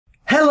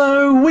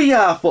Hello, we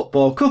are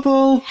Football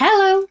Couple.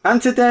 Hello.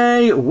 And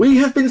today we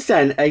have been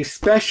sent a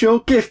special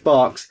gift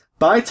box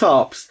by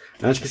Topps.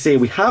 And as you can see,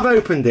 we have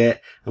opened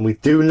it and we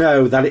do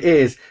know that it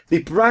is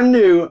the brand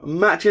new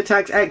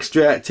ATTAX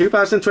Extra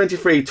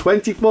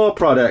 2023-24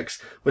 products.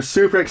 We're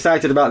super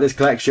excited about this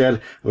collection.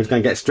 We're just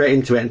going to get straight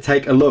into it and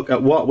take a look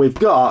at what we've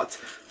got.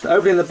 So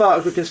opening the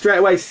box, we can straight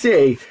away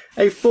see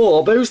a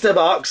full booster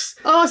box.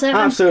 Awesome.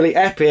 Absolutely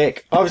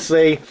epic.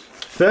 Obviously,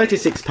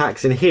 36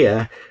 packs in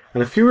here.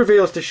 And a few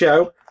reveals to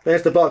show.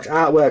 There's the box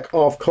artwork,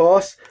 of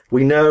course.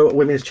 We know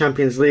Women's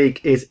Champions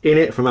League is in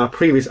it from our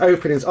previous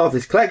openings of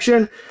this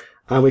collection.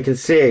 And we can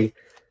see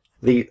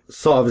the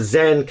sort of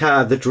Zen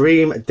card, the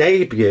dream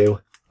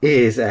debut,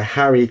 is a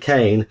Harry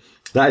Kane.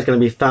 That is going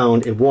to be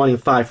found in 1 in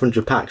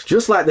 500 packs,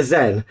 just like the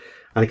Zen.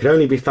 And it can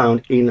only be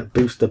found in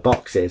booster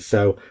boxes.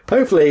 So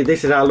hopefully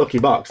this is our lucky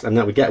box and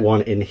that we get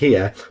one in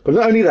here. But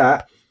not only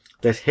that,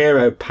 there's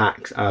hero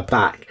packs are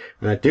back,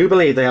 and I do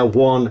believe they are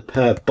 1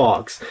 per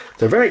box.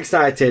 So very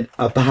excited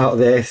about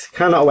this.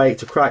 Cannot wait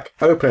to crack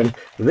open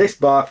this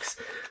box.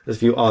 There's a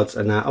few odds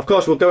and that. Of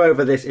course, we'll go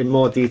over this in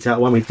more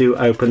detail when we do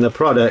open the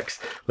products.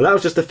 But that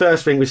was just the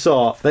first thing we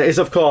saw. There is,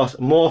 of course,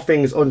 more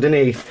things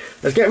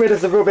underneath. Let's get rid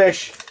of the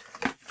rubbish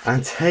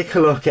and take a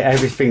look at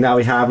everything that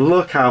we have.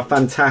 Look how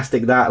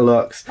fantastic that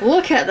looks.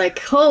 Look at the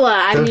colour.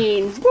 I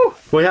mean, woo.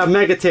 We have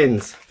mega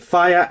tins.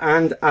 Fire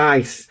and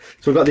Ice.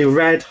 So we've got the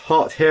red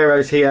hot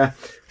heroes here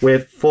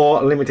with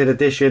 4 limited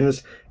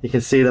editions. You can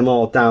see them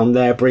all down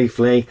there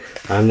briefly.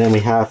 And then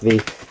we have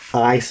the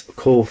ice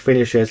cool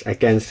finishers.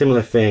 Again,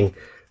 similar thing.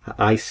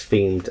 Ice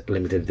themed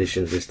limited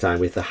editions this time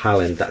with the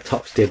Haaland that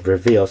Topps did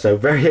reveal. So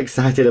very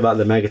excited about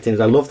the megatins.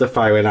 I love the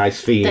fire and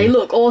ice theme. They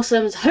look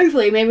awesome. So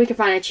hopefully maybe we can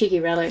find a cheeky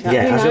relic.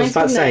 That'd yeah, as I was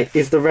about to say,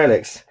 is the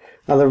relics.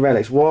 Are the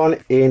relics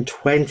 1 in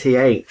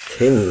 28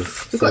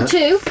 tins. We've got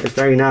 2. It's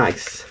very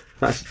nice.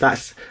 That's. I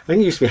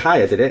think it used to be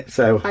higher, did it?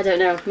 So I don't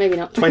know. Maybe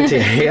not.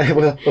 28.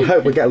 we'll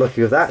hope we get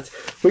lucky with that.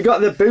 We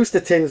got the booster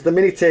tins, the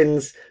mini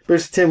tins,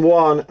 booster tin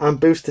 1 and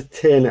booster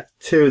tin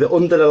 2. The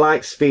Under the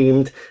Lights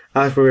themed,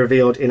 as we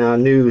revealed in our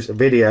news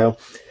video.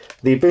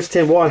 The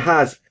booster tin 1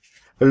 has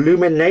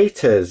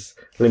Illuminators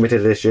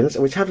limited editions,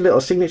 which have a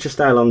little signature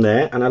style on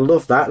there, and I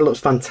love that. It looks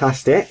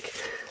fantastic.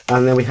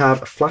 And then we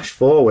have flash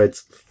forwards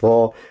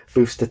for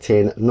booster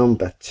tin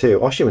number 2.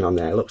 Oshimon on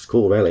there. It looks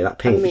cool, really. That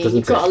pink, doesn't it?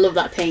 You've got to love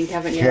that pink,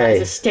 haven't you? Okay.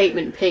 That's a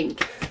statement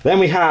pink. Then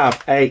we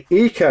have a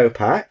eco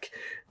pack.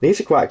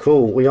 These are quite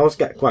cool. We always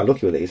get quite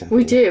lucky with these.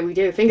 We do.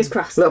 Fingers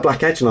crossed. A little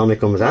black edge normally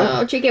comes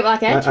out. Oh, cheeky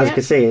black edge. As you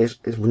can see,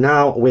 it's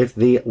now with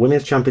the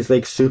Women's Champions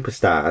League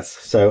Superstars.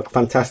 So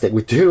fantastic.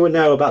 We do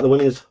know about the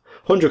Women's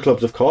 100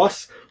 Clubs, of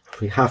course.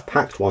 We have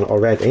packed one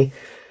already.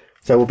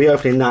 So we'll be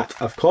opening that,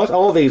 of course.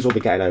 All these will be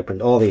getting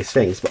opened, all these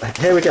things. But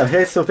here we go.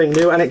 Here's something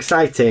new and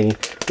exciting.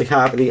 We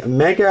have the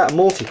Mega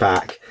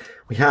Multi-Pack.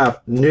 We have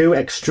new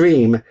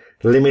Extreme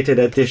limited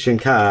edition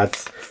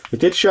cards. We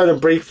did show them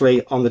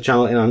briefly on the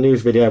channel in our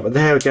news video, but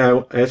there we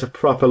go. There's a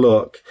proper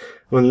look.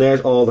 And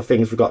there's all the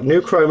things. We've got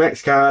new Chrome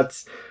X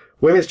cards,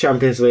 Women's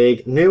Champions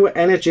League, new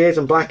Energies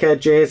and Black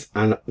Edges,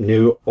 and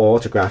new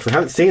autographs. We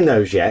haven't seen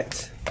those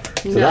yet.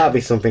 So that'll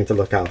be something to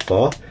look out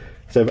for.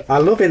 So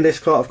I'm loving this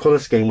sort of colour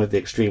scheme with the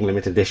Extreme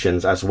Limited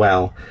Editions as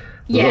well.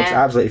 It looks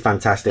absolutely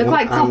fantastic. They're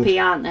quite poppy,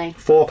 aren't they?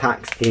 4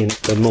 packs in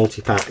the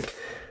multi-pack.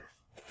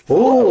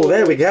 Oh,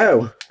 there we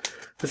go.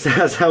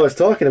 That's how I was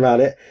talking about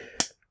it.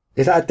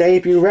 Is that a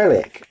debut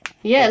relic?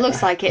 Yeah, it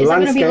looks like it. Is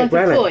that going to be like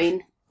relic. a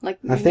coin? Like,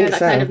 I think that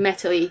so. kind of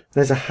metal-y.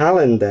 There's a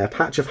Haaland there,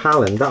 patch of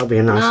Haaland. That'll be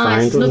a nice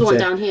find. There's another one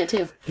down here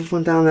too. There's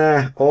one down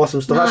there.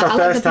 Awesome stuff. That's our like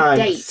first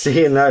time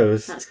seeing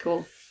those. That's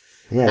cool.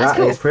 Yeah, that's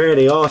cool. Is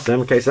pretty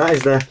awesome. Okay, so that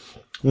is the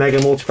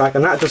Mega Multi-Pack,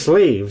 and that just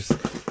leaves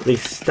the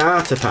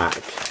Starter Pack.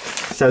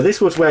 So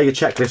this was where your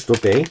checklist will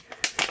be,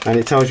 and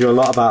it tells you a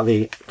lot about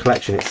the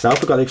collection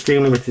itself. We've got the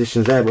Extreme Limited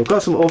Editions there, but we've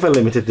got some other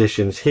limited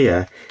editions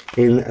here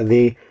in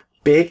the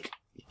Big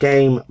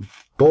Game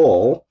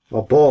Ball,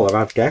 or Baller,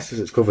 I'd guess,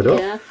 as it's covered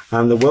up,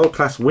 and the World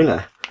Class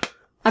Winner.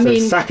 I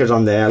mean, Saka's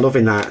on there,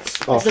 loving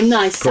that. It's a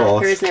nice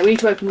Saka, isn't it? We need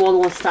to open more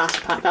than 1 Starter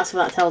Pack, that's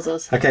what that tells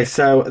us. Okay,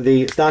 so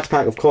the Starter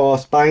Pack, of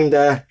course,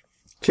 binder,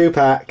 2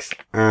 packs,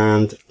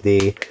 and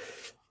the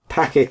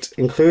packet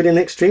including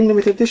Extreme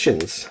Limited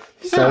Editions.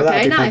 So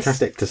that'd be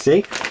fantastic to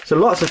see. So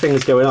lots of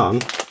things going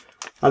on.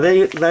 Are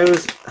they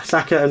those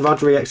Saka and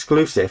Rodri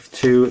exclusive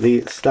to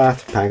the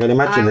starter pack? I'd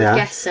imagine they are. I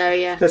guess so,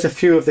 yeah. There's a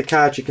few of the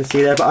cards you can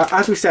see there, but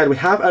as we said, we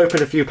have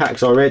opened a few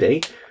packs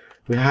already.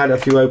 We had a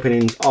few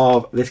openings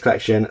of this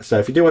collection, so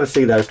if you do want to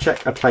see those,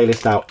 check a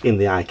playlist out in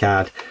the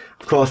iCard.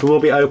 Of course, we will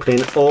be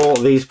opening all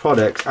these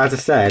products, as I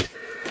said.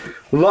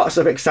 Lots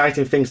of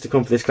exciting things to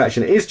come for this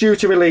collection. It is due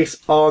to release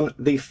on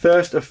the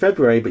 1st of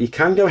February, but you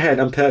can go ahead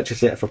and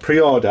purchase it for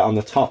pre-order on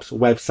the Topps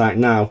website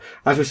now.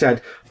 As we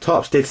said,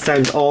 Topps did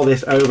send all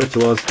this over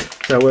to us,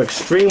 so we're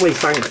extremely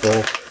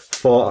thankful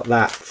for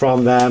that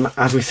from them.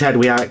 As we said,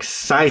 we are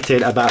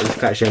excited about this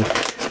collection.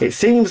 It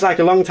seems like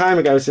a long time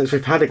ago since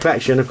we've had a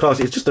collection. Of course,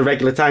 it's just a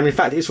regular time. In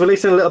fact, it's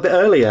releasing a little bit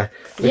earlier,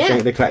 we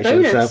think, the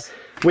collection. Bonus. So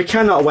we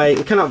cannot wait.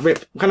 We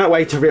cannot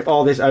wait to rip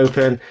all this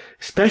open,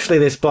 especially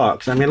this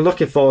box. I mean,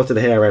 looking forward to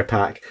the hero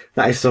pack.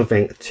 That is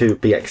something to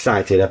be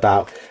excited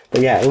about.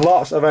 But yeah,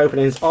 lots of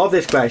openings of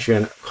this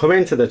collection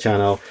coming to the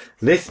channel.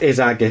 This is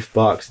our gift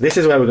box. This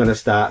is where we're going to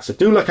start. So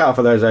do look out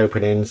for those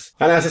openings.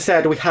 And as I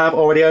said, we have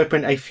already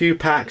opened a few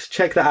packs.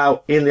 Check that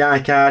out in the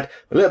iCard.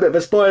 A little bit of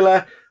a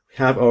spoiler. We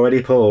have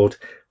already pulled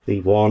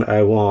the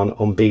 101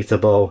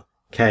 Unbeatable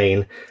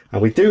Kane.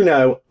 And we do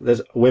know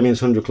there's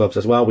women's 100 clubs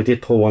as well. We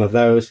did pull one of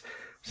those.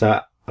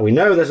 So we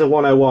know there's a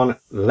 101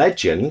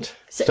 Legend.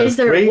 So is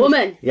there a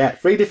woman? Yeah,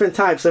 3 different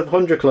types of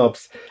 100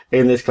 clubs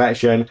in this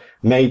collection.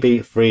 Maybe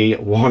 3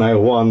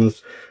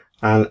 101s.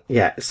 And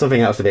yeah,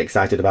 something else to be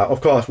excited about.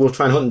 Of course, we'll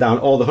try and hunt down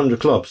all the 100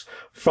 clubs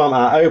from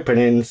our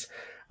openings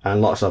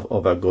and lots of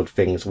other good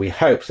things, we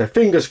hope. So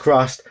fingers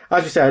crossed.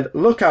 As we said,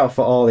 look out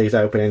for all these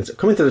openings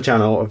coming to the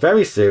channel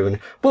very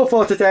soon. But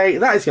for today,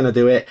 that is going to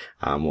do it.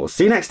 And we'll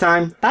see you next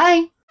time.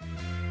 Bye.